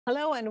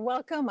Hello and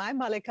welcome. I'm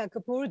Mallika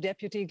Kapur,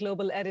 Deputy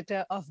Global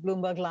Editor of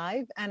Bloomberg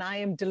Live, and I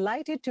am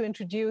delighted to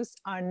introduce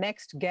our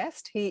next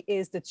guest. He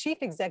is the Chief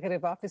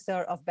Executive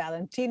Officer of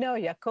Valentino,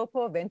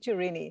 Jacopo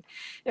Venturini.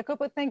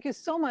 Jacopo, thank you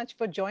so much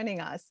for joining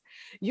us.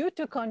 You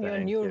took on your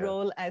new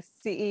role as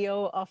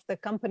CEO of the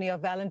company of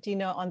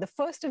Valentino on the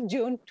 1st of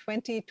June,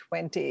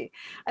 2020.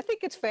 I think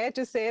it's fair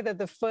to say that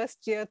the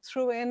first year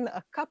threw in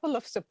a couple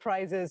of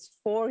surprises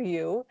for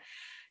you.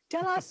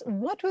 Tell us,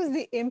 what was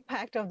the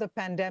impact of the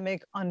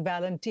pandemic on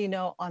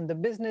Valentino, on the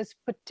business,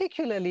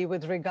 particularly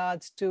with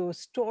regards to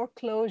store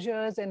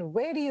closures, and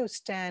where do you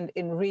stand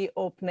in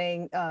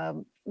reopening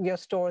your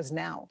stores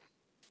now?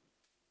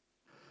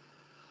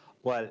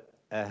 Well,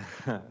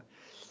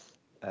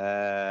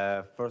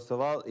 first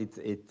of all,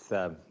 it's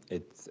a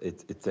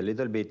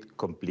little bit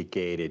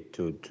complicated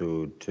to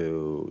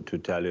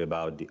tell you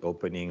about the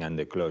opening and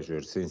the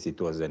closure, since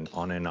it was an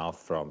on and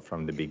off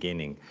from the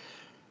beginning.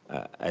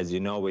 As you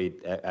know,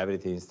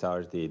 everything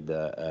started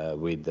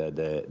with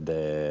the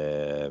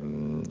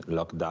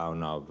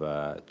lockdown of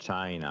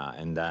China,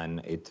 and then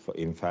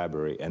in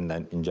February, and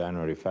then in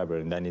January,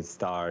 February, and then it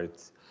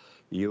starts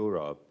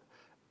Europe,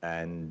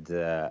 and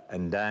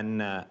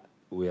then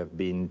we have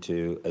been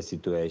to a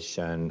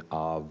situation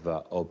of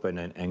open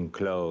and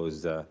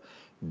close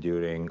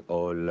during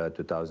all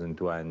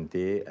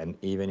 2020, and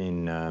even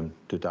in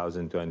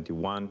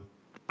 2021.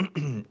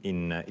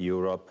 In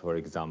Europe, for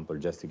example,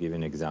 just to give you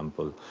an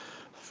example,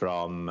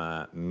 from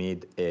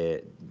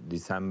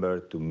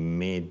mid-December to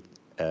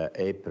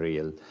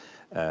mid-April,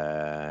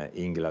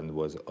 England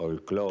was all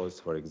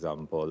closed, for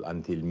example,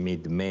 until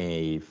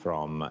mid-May.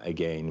 From,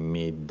 again,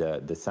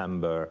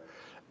 mid-December,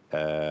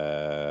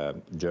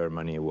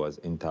 Germany was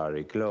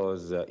entirely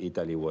closed,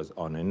 Italy was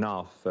on and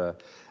off.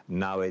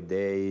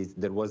 Nowadays,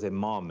 there was a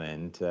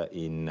moment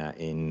in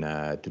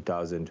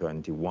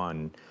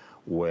 2021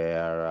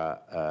 where,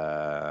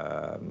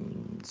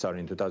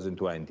 in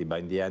 2020,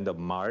 by the end of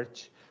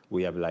March,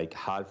 we have like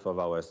half of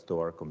our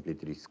store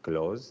completely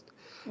closed.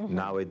 Mm-hmm.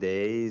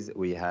 Nowadays,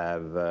 we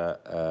have,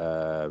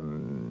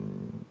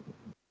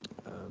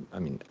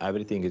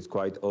 everything is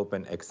quite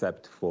open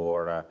except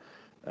for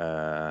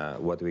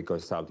what we call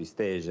Southeast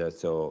Asia,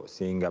 so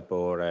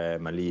Singapore,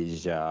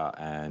 Malaysia,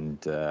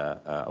 and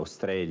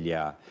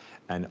Australia,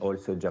 and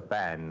also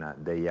Japan.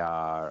 They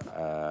are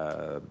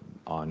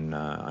in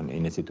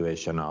a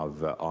situation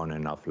of on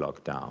and off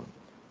lockdown.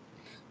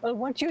 Well,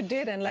 what you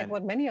did, and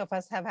what many of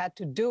us have had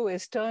to do,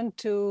 is turn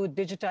to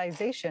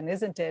digitization,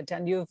 isn't it?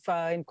 And you've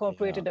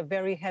incorporated a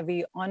very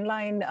heavy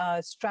online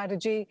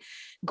strategy.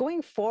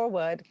 Going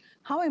forward,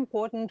 how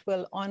important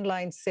will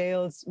online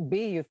sales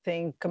be, you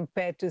think,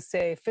 compared to,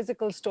 say,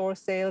 physical store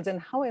sales? And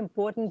how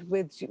important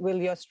will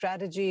your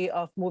strategy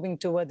of moving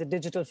toward the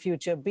digital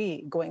future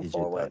be going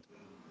forward?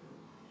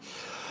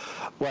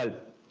 Well,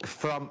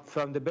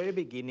 from the very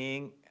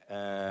beginning,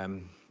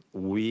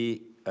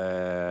 we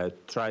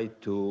try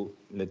to,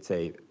 let's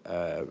say,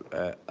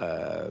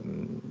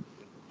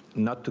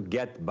 not to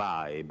get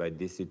by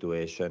this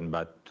situation,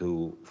 but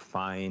to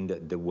find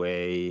the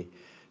way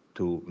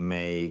to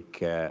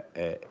make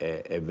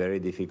a very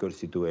difficult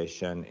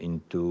situation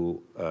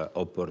into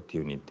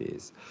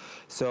opportunities.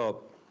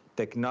 So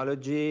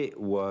technology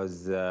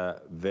was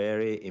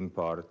very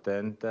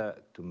important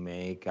to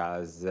make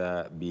us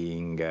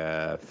being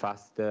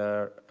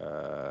faster,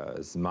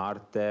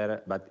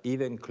 smarter, but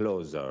even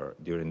closer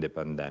during the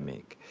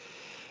pandemic.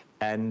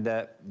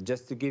 And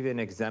just to give you an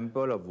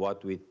example of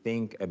what we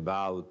think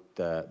about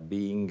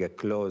being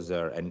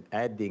closer and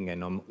adding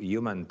a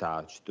human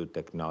touch to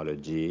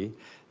technology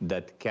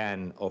that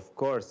can, of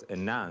course,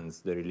 enhance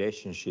the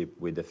relationship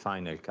with the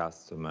final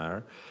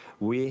customer,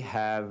 we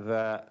have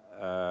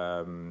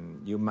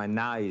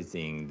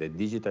humanizing the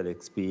digital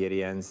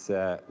experience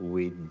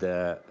with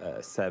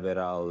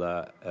several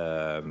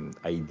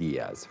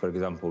ideas. For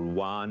example,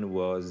 one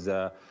was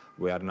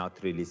We Are Not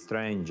Really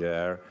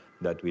Stranger,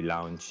 that we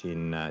launched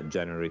in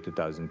January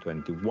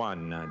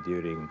 2021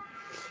 during,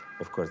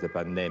 of course, the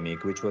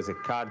pandemic, which was a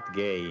card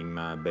game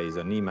based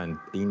on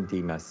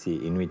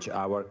intimacy, in which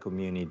our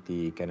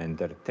community can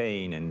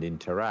entertain and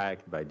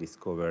interact by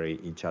discovering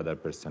each other's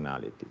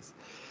personalities.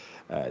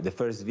 The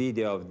first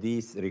video of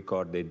this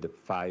recorded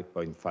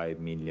 5.5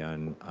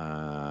 million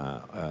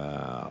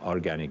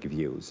organic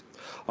views.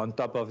 On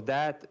top of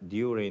that,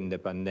 during the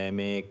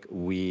pandemic,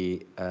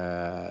 we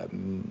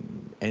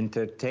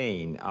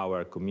entertained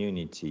our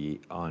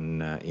community on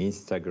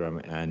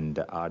Instagram and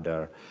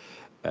other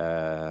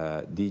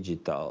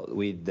digital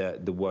with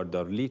the world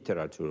of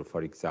literature,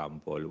 for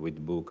example,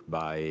 with book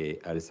by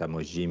Elsa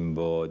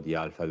Mojimbo, The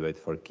Alphabet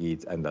for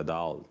Kids and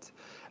Adults.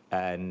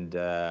 And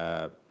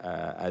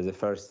as the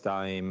first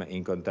time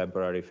in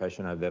contemporary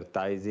fashion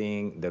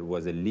advertising, there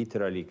was a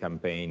literary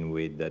campaign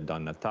with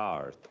Donna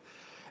Tartt.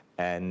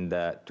 And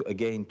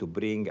to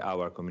bring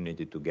our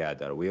community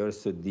together. We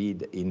also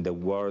did, in the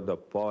world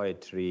of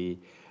poetry,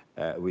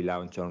 We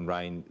launched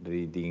online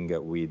reading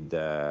with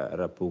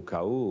Rapu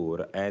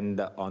Kaur, and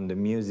on the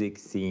music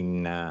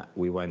scene,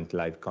 we went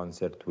live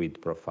concert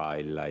with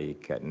profile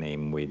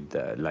name with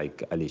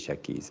like Alicia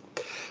Keys.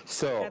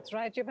 So that's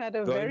right. You've had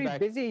a very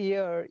busy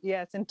year,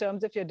 yes, in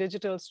terms of your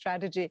digital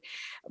strategy.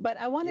 But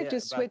I wanted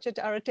to switch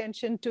our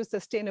attention to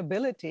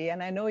sustainability,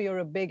 and I know you're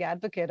a big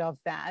advocate of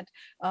that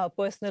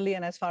personally.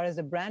 And as far as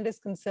the brand is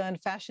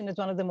concerned, fashion is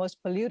one of the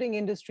most polluting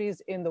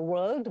industries in the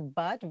world,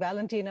 but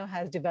Valentino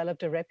has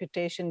developed a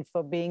reputation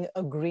for being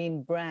a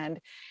green brand.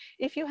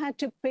 If you had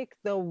to pick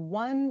the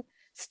one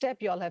step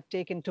you all have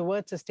taken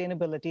towards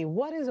sustainability,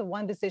 what is the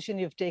one decision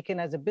you've taken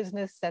as a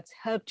business that's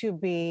helped you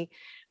be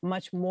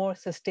much more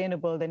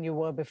sustainable than you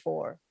were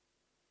before?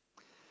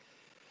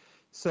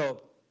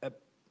 So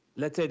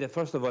let's say that,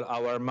 first of all,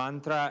 our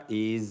mantra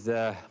is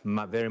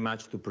very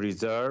much to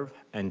preserve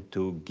and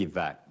to give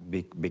back.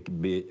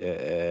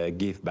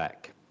 Give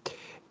back.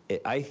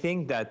 I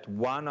think that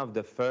one of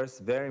the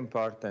first very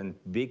important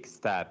big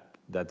steps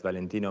that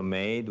Valentino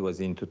made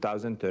was in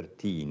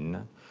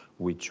 2013,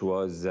 which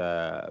was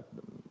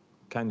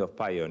kind of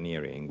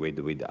pioneering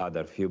with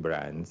other few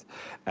brands.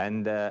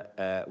 And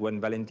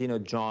when Valentino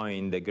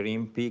joined the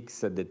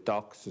Greenpeace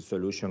Detox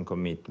Solution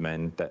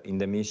Commitment in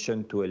the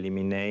mission to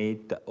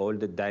eliminate all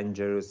the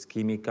dangerous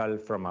chemical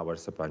from our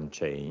supply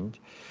chain,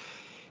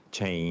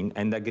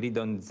 and agreed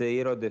on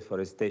zero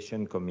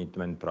deforestation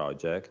commitment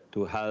project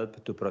to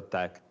help to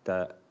protect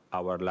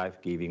our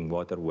life-giving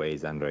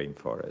waterways and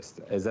rainforests.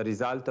 As a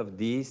result of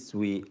this,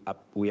 we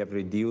have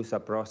reduced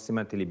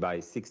approximately by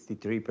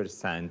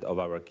 63% of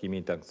our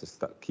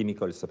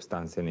chemical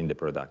substances in the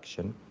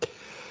production.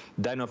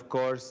 Then, of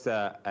course,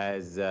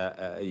 as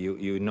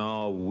you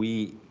know,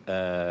 we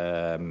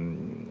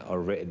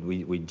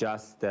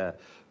just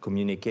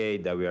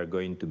communicate that we are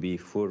going to be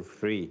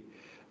fur-free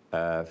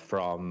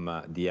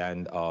from the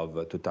end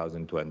of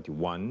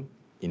 2021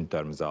 in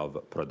terms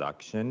of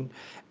production,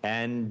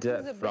 and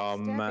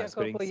from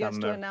spring-summer.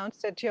 Just to announce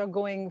that you're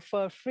going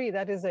fur-free,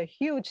 that is a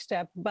huge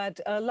step. But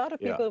a lot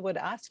of people would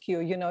ask you,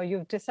 you know,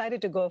 you've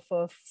decided to go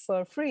for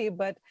fur-free,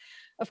 but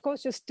of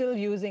course you're still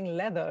using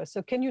leather.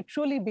 So can you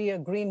truly be a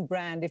green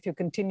brand if you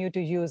continue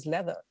to use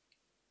leather?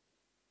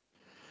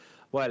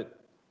 Well,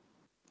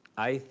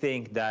 I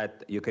think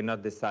that you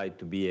cannot decide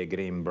to be a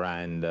green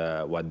brand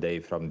one day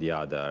from the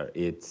other.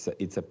 It's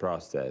a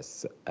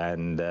process,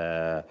 and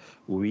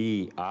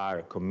we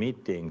are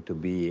committing to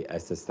be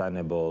as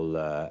sustainable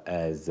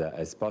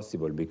as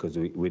possible, because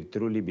we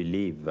truly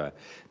believe that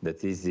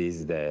this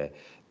is the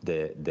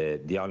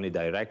only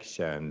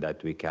direction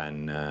that we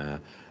can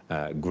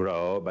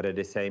grow. But at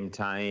the same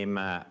time,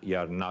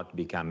 you're not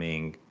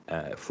becoming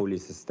fully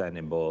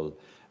sustainable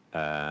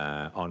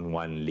on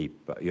one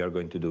leap. You're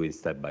going to do it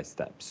step by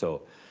step.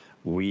 So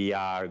we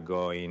are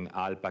going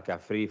alpaca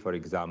free, for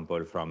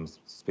example, from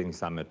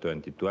spring-summer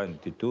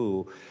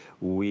 2022.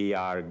 We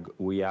are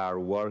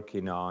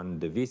working on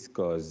the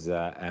viscose,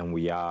 and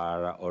we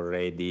are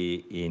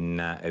already in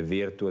a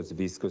virtuous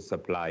viscose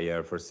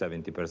supplier for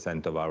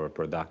 70% of our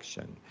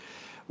production.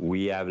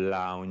 We have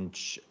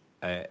launched,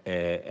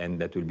 and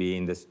that will be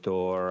in the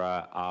store,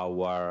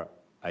 our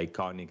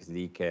iconic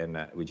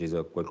Ziken, which is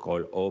what we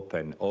call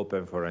open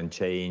for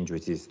Unchange,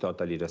 which is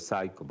totally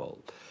recyclable.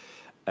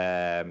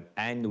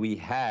 And we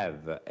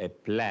have a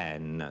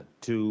plan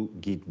to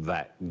give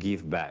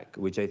back,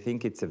 which I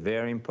think it's a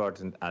very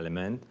important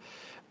element.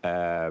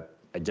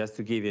 Just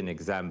to give you an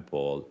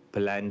example,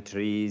 plant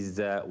trees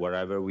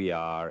wherever we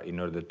are in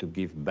order to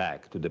give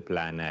back to the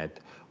planet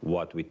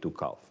what we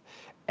took off.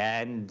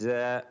 And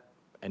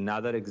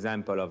another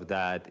example of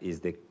that is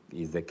the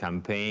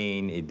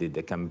campaign,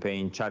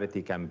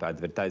 charity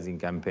advertising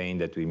campaign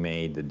that we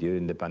made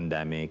during the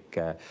pandemic,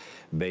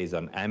 based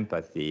on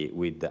empathy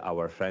with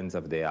our friends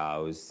of the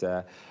house.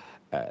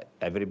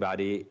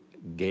 Everybody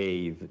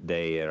gave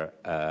their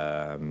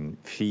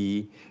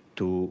fee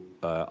to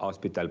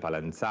Hospital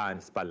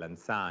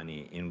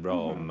Spallanzani in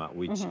Rome,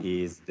 which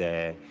is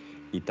the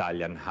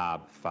Italian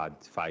hub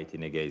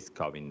fighting against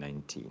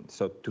COVID-19.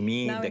 So to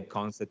me, the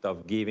concept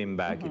of giving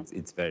back,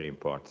 it's very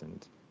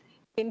important.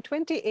 In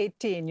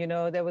 2018, you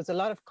know, there was a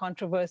lot of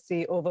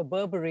controversy over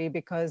Burberry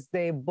because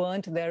they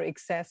burnt their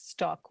excess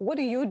stock. What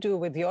do you do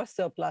with your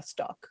surplus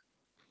stock?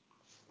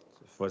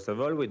 First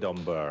of all, we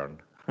don't burn,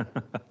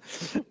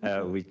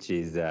 which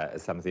is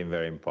something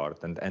very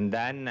important. And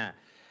then,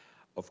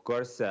 of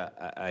course,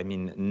 I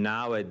mean,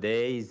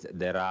 nowadays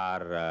there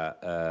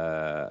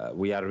are,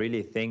 we are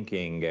really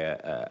thinking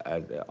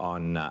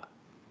on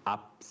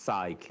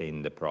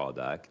upcycling the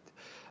product.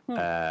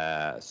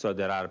 So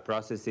there are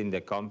processes in the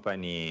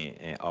company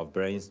of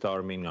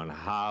brainstorming on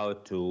how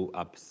to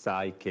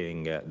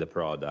upcycling the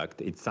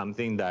product. It's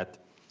something that,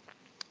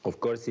 of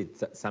course,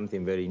 it's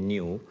something very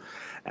new,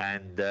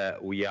 and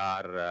we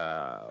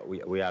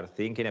are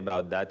thinking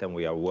about that, and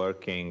we are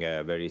working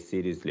very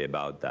seriously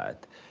about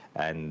that.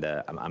 And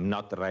I'm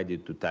not ready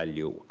to tell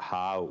you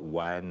how,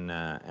 when,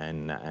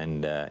 and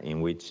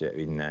in which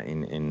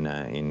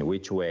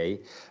way,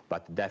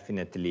 but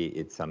definitely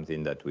it's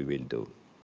something that we will do.